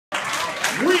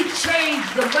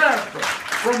changed America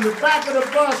from the back of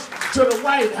the bus to the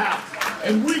White House.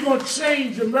 And we're going to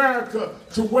change America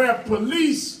to where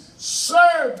police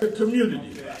serve the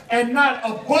community and not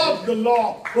above the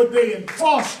law, but they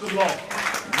enforce the law.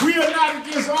 We are not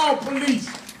against all police,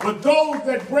 but those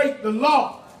that break the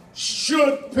law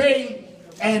should pay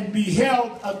and be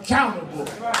held accountable.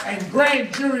 And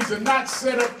grand juries are not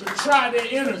set up to try their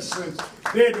innocence.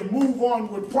 They're to move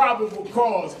on with probable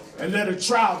cause and let a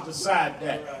trial decide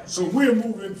that. So we're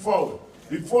moving forward.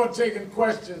 Before taking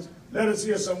questions, let us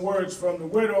hear some words from the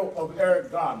widow of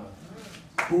Eric Garner,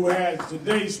 who has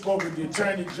today spoken with the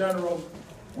Attorney General.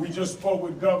 We just spoke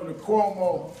with Governor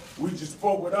Cuomo. We just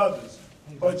spoke with others.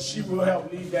 But she will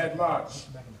help lead that march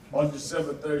on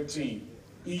December 13th.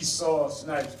 Esau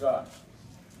Snipes Garner.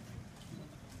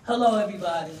 Hello,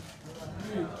 everybody.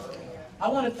 I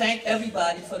want to thank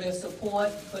everybody for their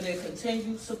support, for their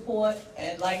continued support.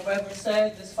 And like Reverend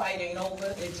said, this fight ain't over.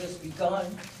 It just begun.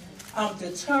 I'm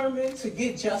determined to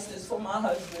get justice for my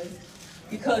husband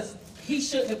because he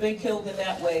shouldn't have been killed in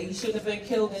that way. He shouldn't have been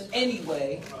killed in any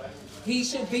way. He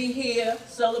should be here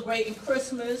celebrating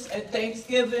Christmas and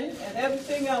Thanksgiving and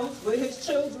everything else with his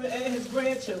children and his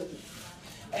grandchildren.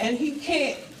 And he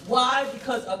can't. Why?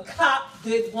 Because a cop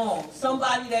did wrong.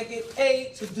 Somebody that get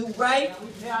paid to do right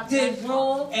did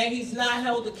wrong, and he's not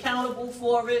held accountable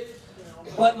for it.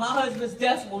 But my husband's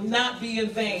death will not be in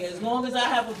vain. As long as I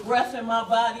have a breath in my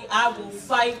body, I will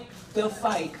fight the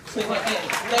fight to the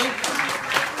end. Thank you.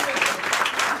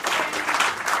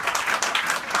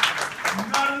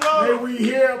 May we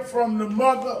hear from the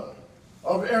mother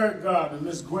of Eric Garner,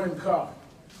 Ms. Gwen Carr.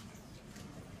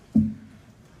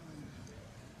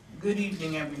 Good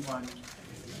evening, everyone.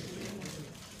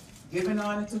 Giving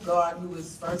honor to God, who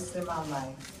is first in my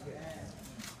life.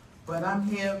 But I'm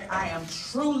here, I am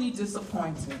truly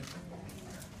disappointed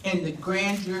in the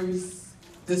grand jury's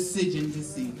decision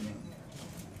this evening.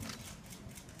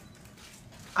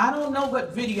 I don't know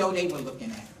what video they were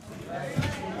looking at.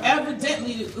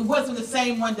 Evidently, it wasn't the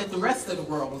same one that the rest of the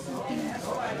world was looking at.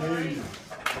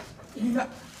 You know,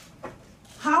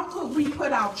 how could we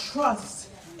put our trust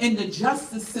in the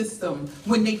justice system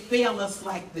when they fail us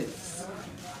like this?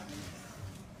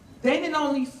 They didn't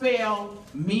only fail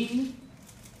me,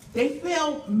 they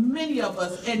failed many of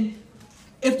us. And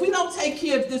if we don't take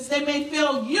care of this, they may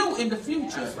fail you in the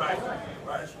future. That's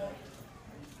right.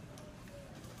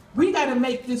 We got to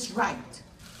make this right.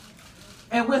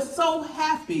 And we're so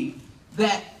happy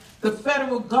that the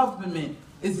federal government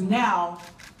is now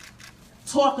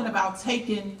talking about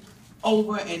taking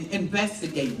over and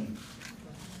investigating.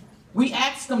 We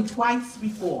asked them twice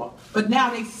before, but now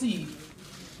they see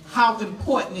how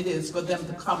important it is for them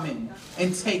to come in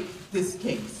and take this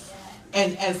case,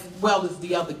 and as well as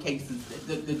the other cases,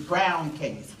 the Brown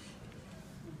case.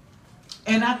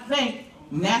 And I thank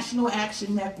National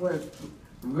Action Network,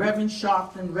 Reverend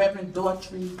Sharpton, Reverend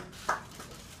Daughtry.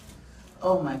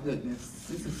 Oh my goodness,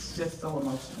 this is just so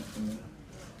emotional for me.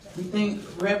 We thank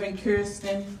Reverend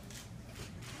Kirsten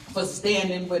for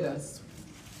standing with us.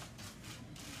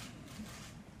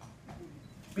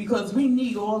 Because we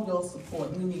need all your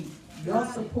support. We need your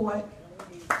support,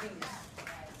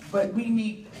 but we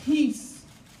need peace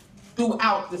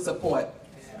throughout the support.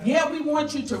 Yeah, we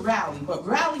want you to rally, but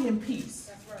rally in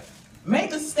peace.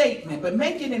 Make a statement, but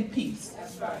make it in peace.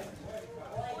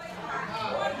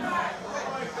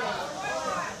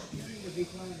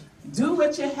 Do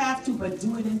what you have to, but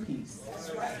do it in peace.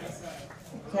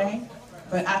 Okay?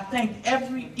 But I thank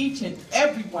each and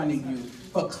every one of you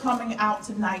for coming out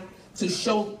tonight to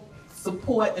show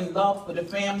support and love for the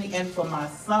family and for my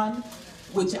son,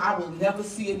 which I will never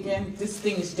see again. This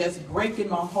thing is just breaking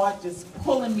my heart, just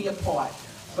pulling me apart.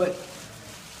 But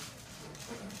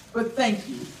thank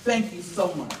you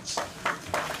so much.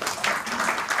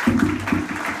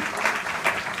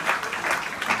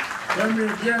 Let me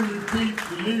again repeat,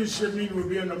 the leadership meeting will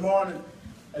be in the morning.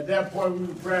 At that point, we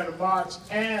will plan a march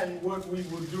and what we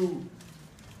will do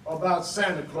about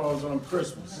Santa Claus on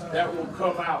Christmas. That will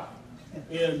come out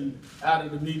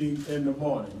of the meeting in the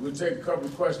morning. We'll take a couple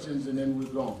of questions and then we're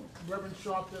going. Reverend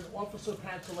Sharpton, Officer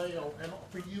Pantaleo, and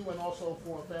for you and also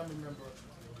for a family member,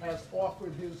 has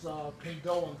offered his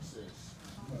condolences.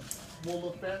 Will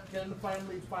the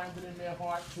family find it in their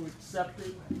heart to accept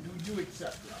it? Do you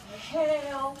accept it?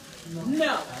 Hell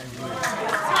no. The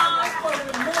time for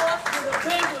remorse would have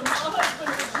been when my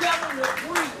husband was young and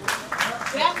agreed.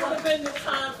 That would have been the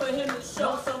time for him to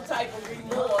show some type of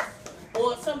remorse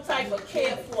or some type of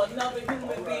care for another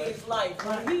human being's life.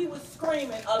 When he was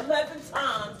screaming 11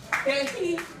 times that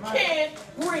he can't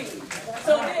breathe.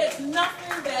 So there's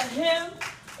nothing that him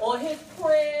or his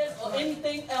prayers or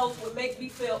anything else would make me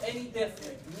feel any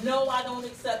different. No, I don't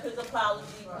accept his apology.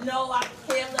 No, I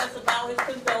care less about his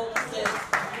condolences.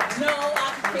 No,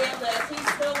 I care less. He's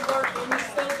still working. He's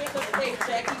still getting a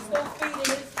paycheck. He's still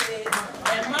feeding his kids.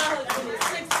 And my husband is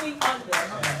 6 feet under.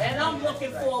 And I'm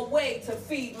looking for a way to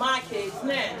feed my kids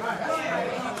now.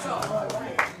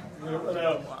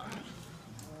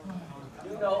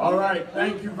 All right,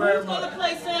 thank you very Who's much. going to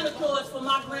play Santa Claus for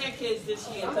my grandkids this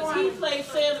year? Because he plays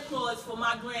Santa Claus for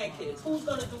my grandkids. Who's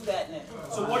going to do that now?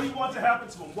 So what do you want to happen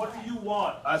to him? What do you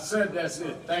want? I said that's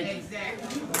it. Thank you.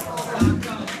 Exactly.